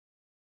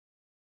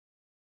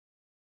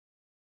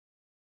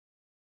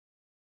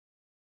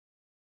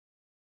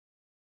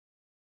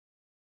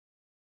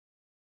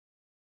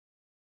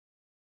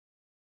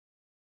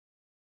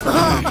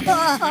So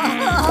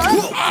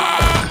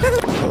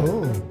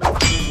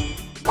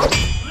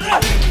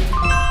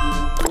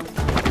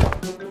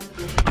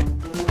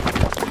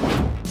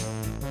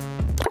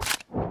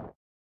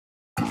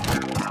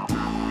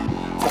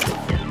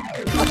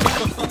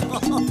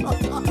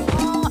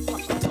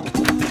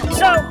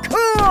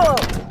cool!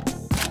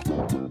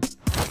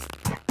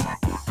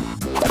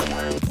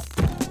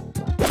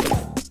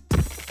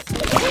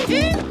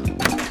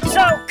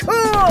 So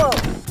cool!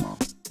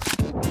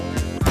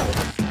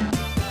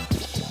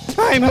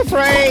 I'm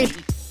afraid.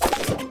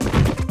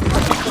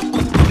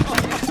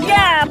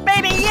 Yeah,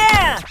 baby,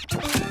 yeah!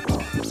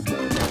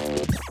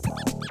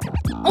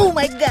 Oh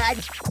my God!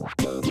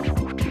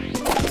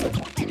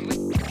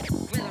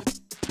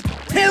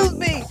 Help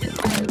me!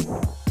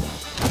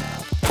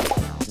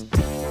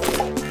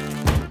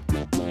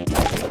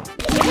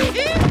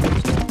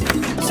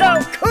 So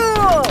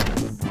cool!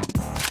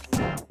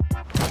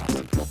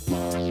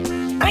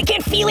 I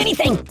can't feel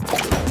anything!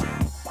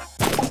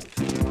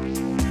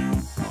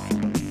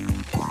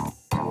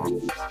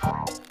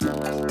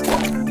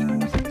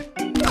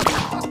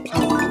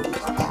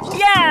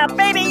 Yeah,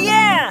 baby,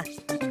 yeah!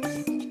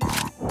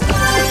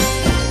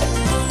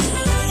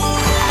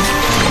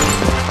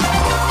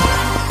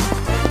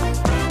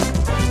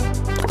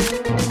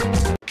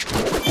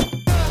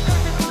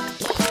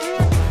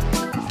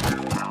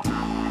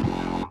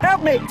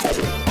 Help me!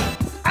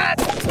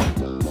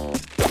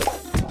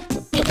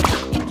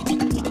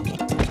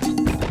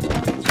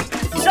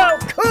 So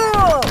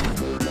cool!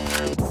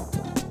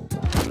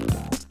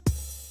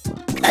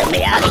 Let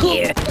me out of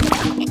here!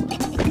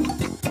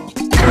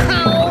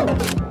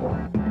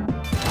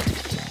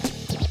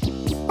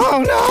 Oh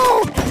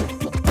no!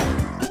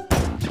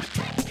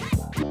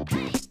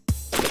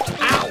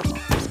 Ow!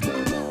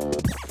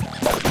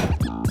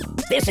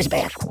 This is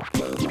bad.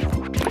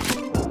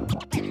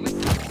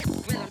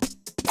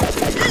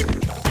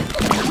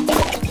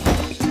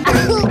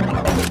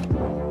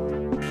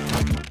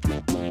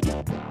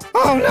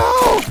 Oh no!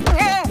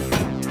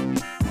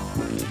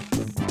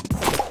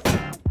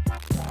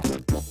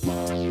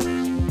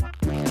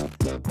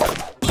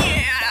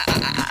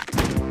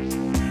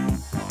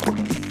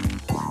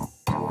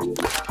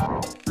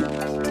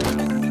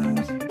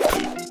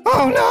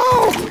 Oh no!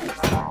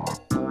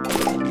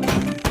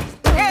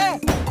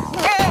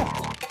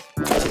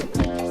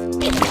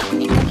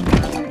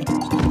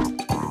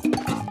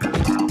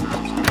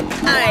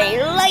 I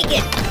like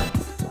it!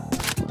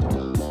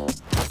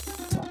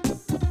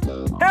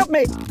 Help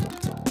me!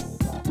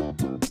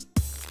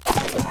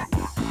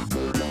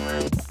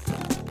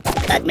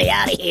 Let me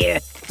out of here!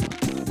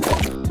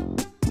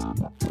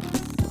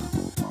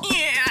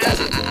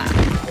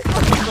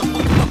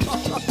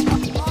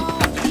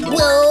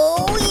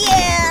 Whoa,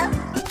 yeah!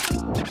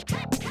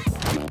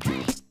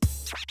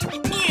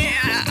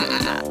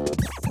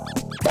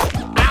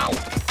 Ow!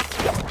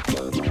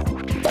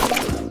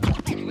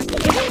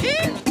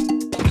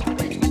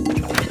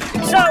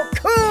 So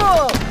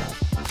cool!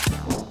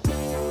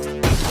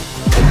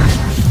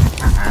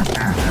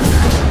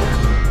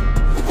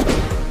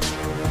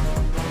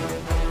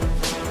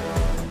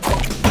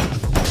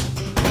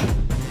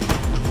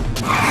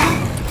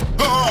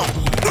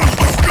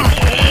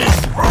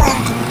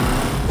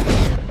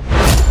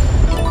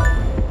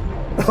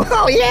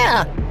 Oh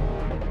yeah!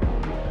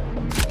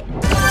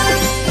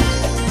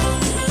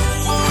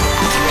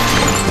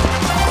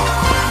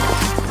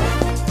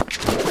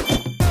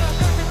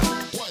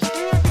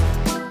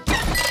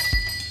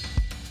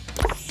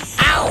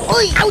 Ow!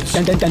 Oy, ouch!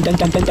 Dun, dun, dun, dun,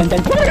 dun, dun, dun,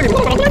 dun.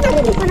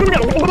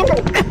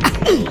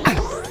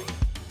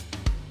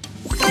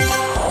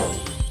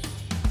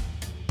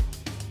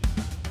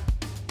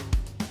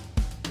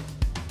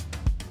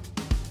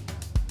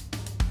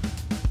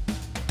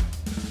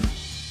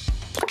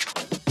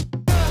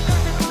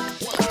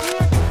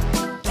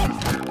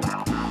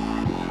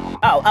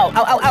 Ow, ow,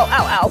 ow, ow, ow,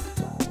 ow, ow!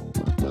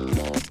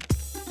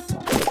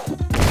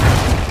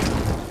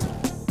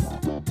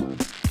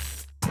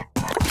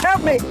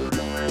 Help me!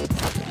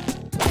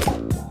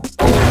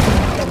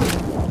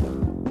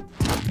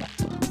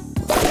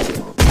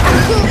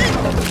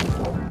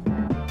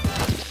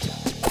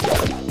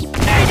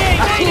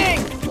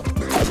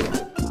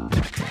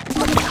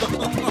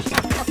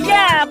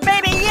 Yeah,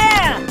 baby,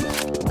 yeah!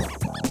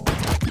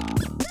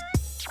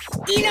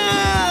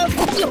 Enough!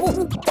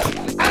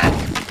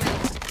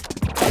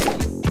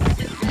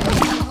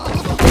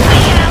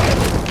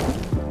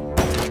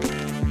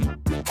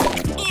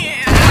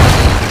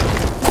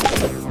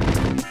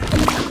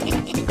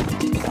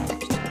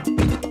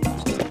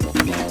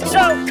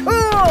 So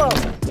cool!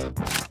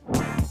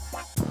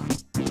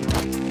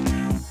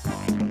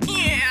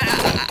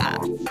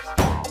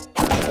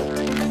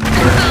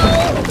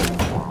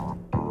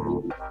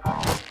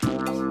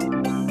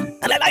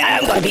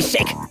 I'm gonna be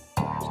sick.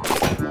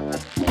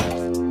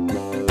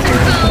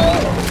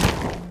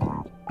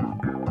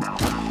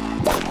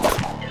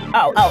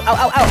 Ow, ow, ow,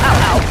 ow, ow, ow,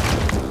 ow.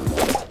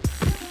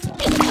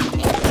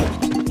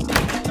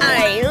 I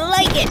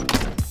like it.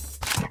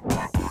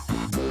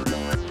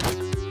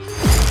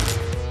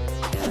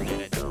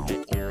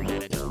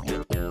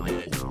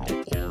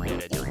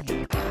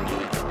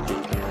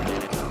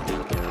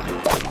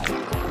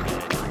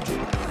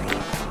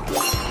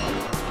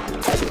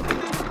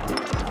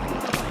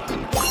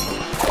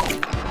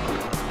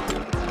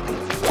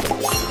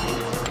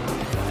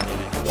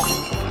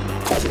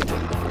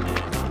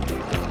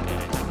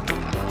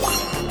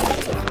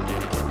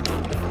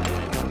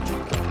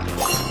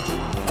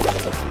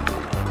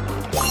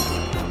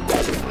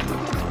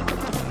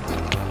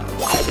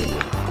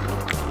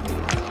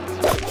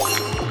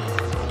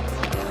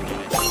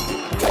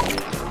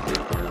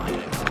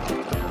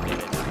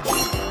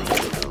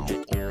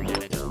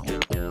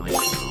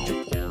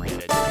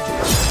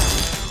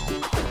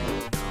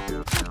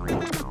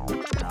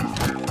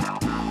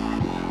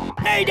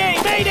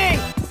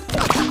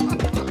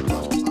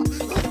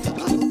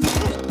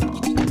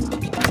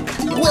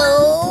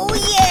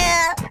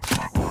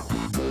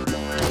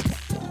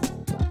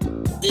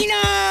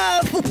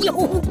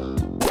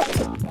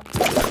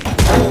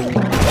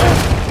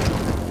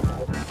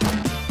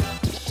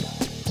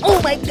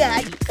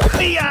 God.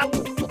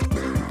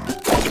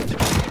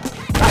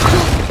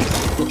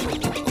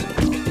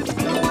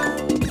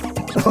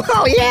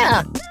 Oh,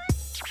 yeah!